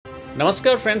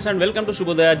Namaskar friends and welcome to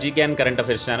Shuboudhay GK and Current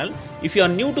Affairs channel. If you are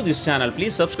new to this channel,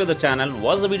 please subscribe the channel,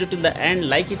 watch the video till the end,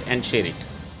 like it and share it.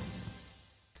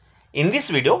 In this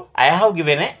video, I have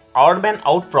given a odd man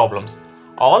out problems.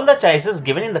 All the choices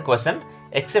given in the question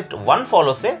except one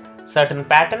follows a certain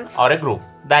pattern or a group.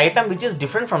 The item which is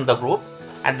different from the group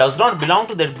and does not belong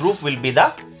to that group will be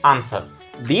the answer.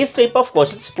 These type of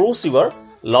questions proves your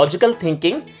logical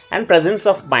thinking and presence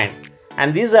of mind.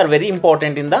 And these are very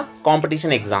important in the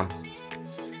competition exams.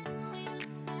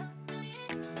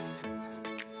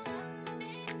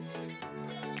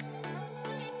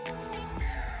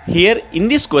 Here in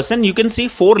this question you can see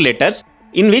 4 letters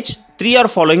in which 3 are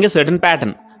following a certain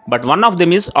pattern, but one of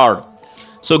them is odd.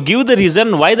 So give the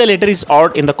reason why the letter is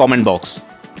odd in the comment box.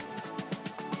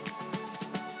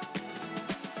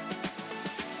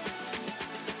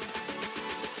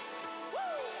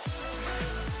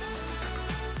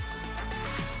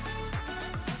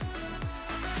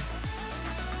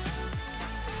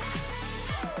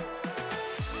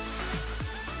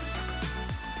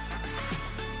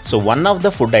 So one of the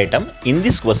food item in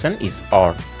this question is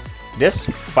odd.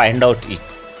 Just find out it.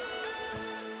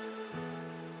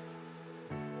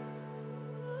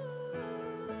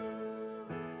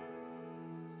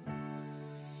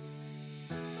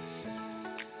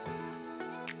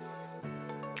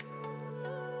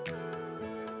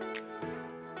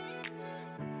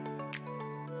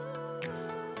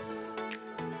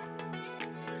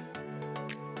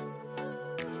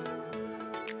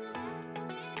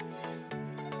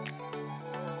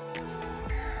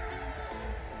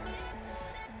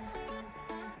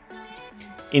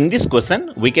 In this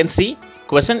question, we can see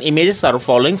question images are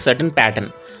following certain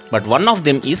pattern, but one of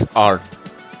them is odd.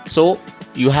 So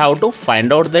you have to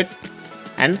find out that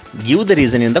and give the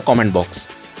reason in the comment box.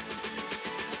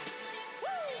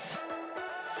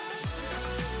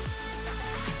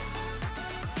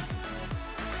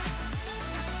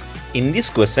 In this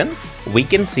question, we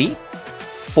can see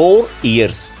 4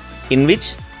 years in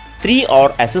which 3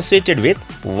 are associated with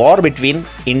war between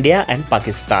India and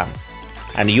Pakistan.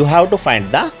 And you have to find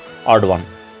the odd one.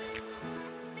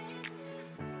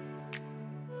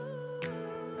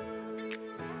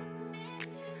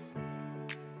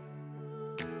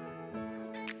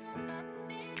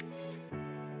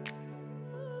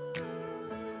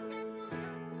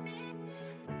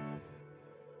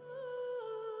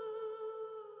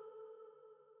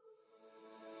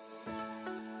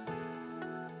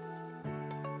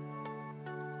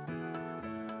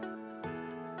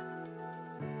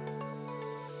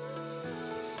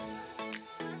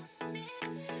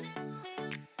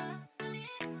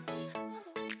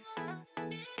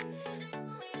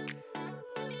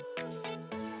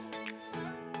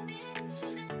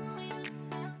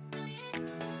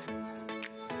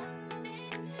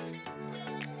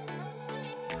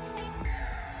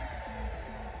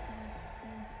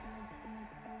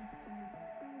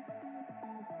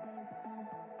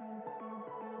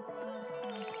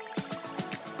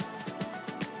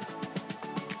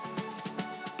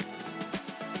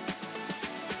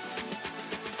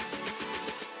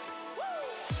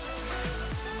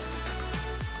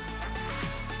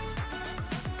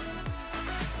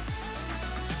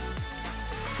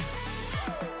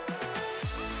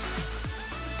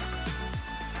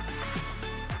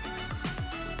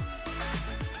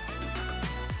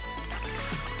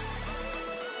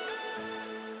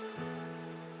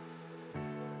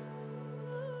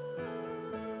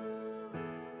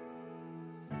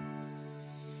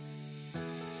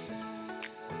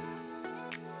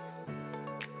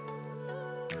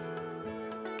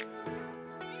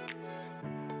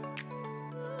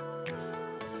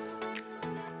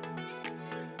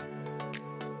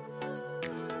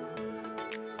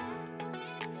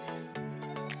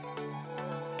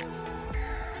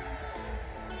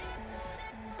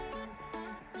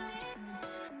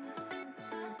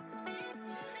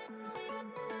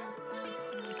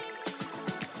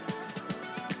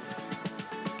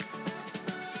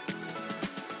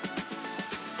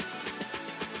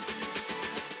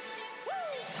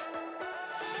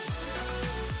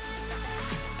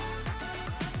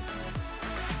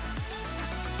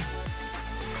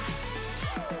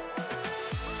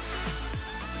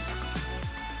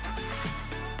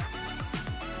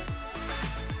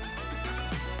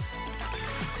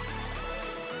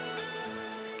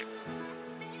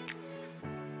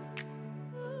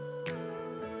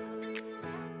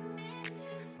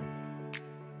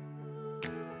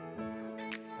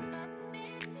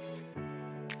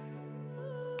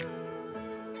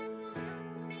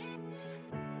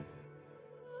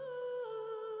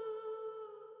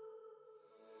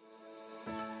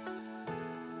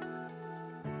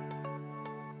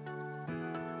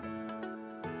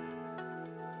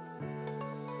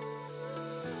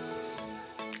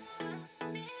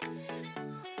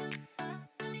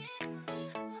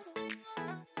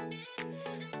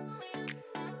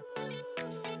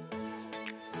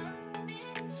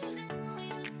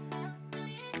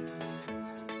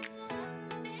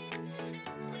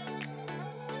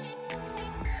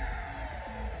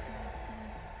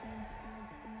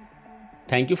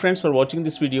 Thank you friends for watching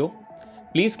this video.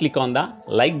 Please click on the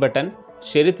like button,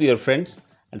 share it with your friends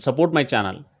and support my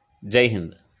channel. Jai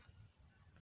Hind.